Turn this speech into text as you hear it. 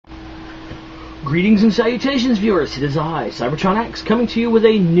Greetings and salutations, viewers. It is I, Cybertron X, coming to you with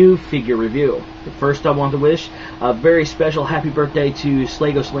a new figure review. First, I want to wish a very special happy birthday to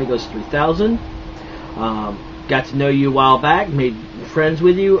Slagos 3000. Got to know you a while back, made friends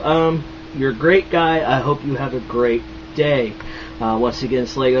with you. You're a great guy. I hope you have a great day. Once again,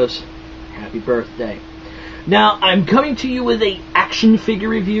 Slagos, happy birthday. Now, I'm coming to you with a action figure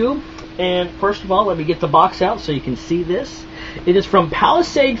review. And first of all, let me get the box out so you can see this. It is from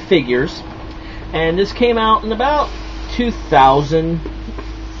Palisade Figures. And this came out in about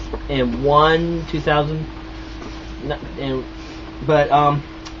 2001, 2000. But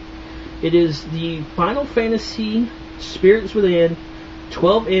it is the Final Fantasy Spirits Within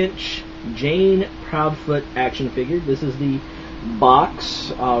 12-inch Jane Proudfoot action figure. This is the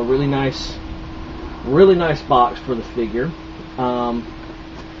box. Really nice box for the figure.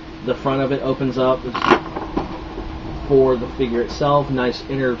 The front of it opens up for the figure itself.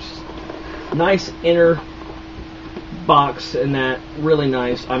 Nice inner box, and that really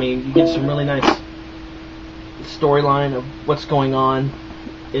nice. I mean, you get some really nice storyline of what's going on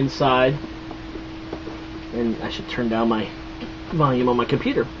inside. And I should turn down my volume on my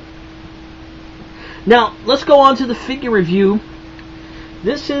computer. Now, let's go on to the figure review.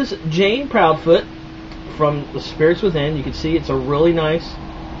 This is Jane Proudfoot from the Spirits Within. You can see it's a really nice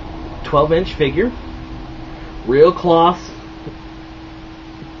 12-inch figure. Real cloth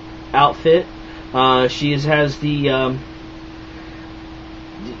outfit. She has the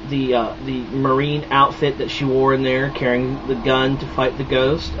marine outfit that she wore in there, carrying the gun to fight the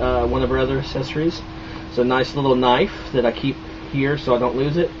ghost. One of her other accessories. It's a nice little knife that I keep here so I don't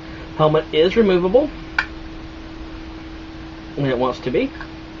lose it. Helmet is removable, and it wants to be.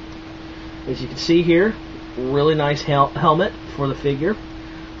 As you can see here, really nice helmet for the figure.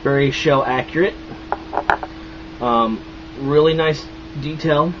 Very show accurate. Really nice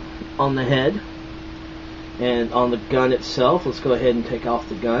detail on the head and on the gun itself. Let's go ahead and take off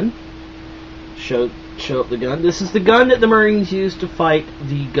the gun. Show up the gun. This is the gun that the Marines use to fight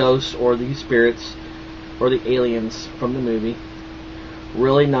the ghosts or the spirits or the aliens from the movie.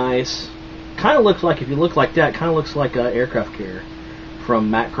 Really nice. Kind of looks like, if you look like that, kind of looks like an aircraft carrier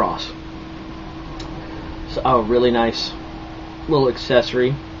from Macross. So, really nice little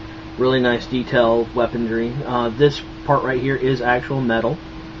accessory. Really nice detail weaponry. This part right here is actual metal,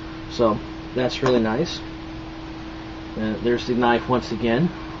 so that's really nice. There's the knife once again.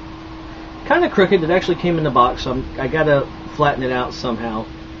 Kind of crooked. It actually came in the box, so I gotta flatten it out somehow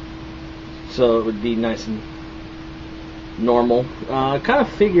so it would be nice and normal. I kind of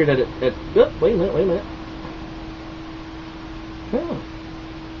figured that wait a minute. Oh.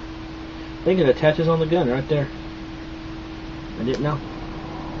 I think it attaches on the gun right there. I didn't know.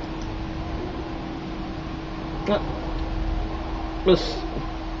 Let's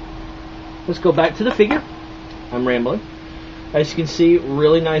go back to the figure. I'm rambling. As you can see,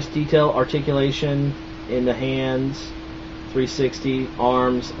 really nice detail, articulation in the hands, 360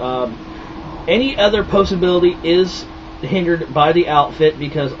 arms. Any other possibility is hindered by the outfit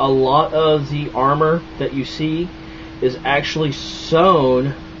because a lot of the armor that you see is actually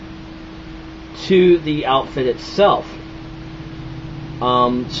sewn to the outfit itself.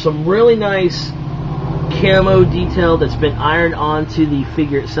 Some really nice camo detail that's been ironed onto the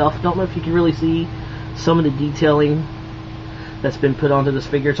figure itself. Don't know if you can really see some of the detailing that's been put onto this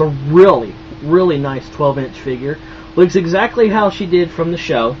figure. It's a really nice 12-inch figure. Looks exactly how she did from the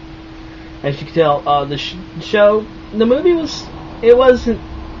show. As you can tell, the movie wasn't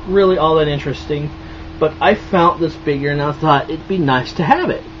really all that interesting, but I found this figure and I thought it'd be nice to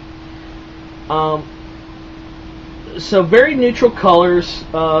have it. So very neutral colors.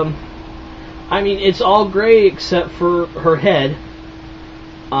 I mean, it's all gray except for her head.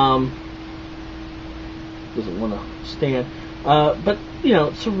 Doesn't want to stand. But, you know,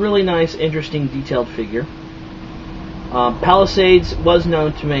 it's a really nice, interesting, detailed figure. Palisades was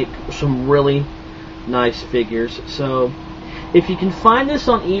known to make some really nice figures. So, if you can find this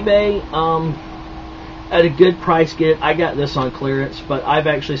on eBay at a good price, get it. I got this on clearance, but I've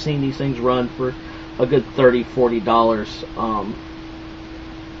actually seen these things run for a good $30, $40.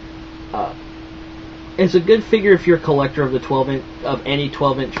 It's a good figure if you're a collector of any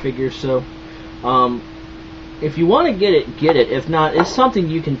 12-inch figures. So, if you want to get it, get it. If not, it's something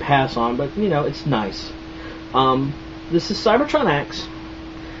you can pass on. But you know, it's nice. This is Cybertron X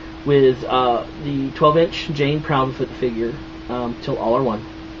with the 12-inch Jane Proudfoot figure. Till all are one.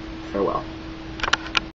 Farewell.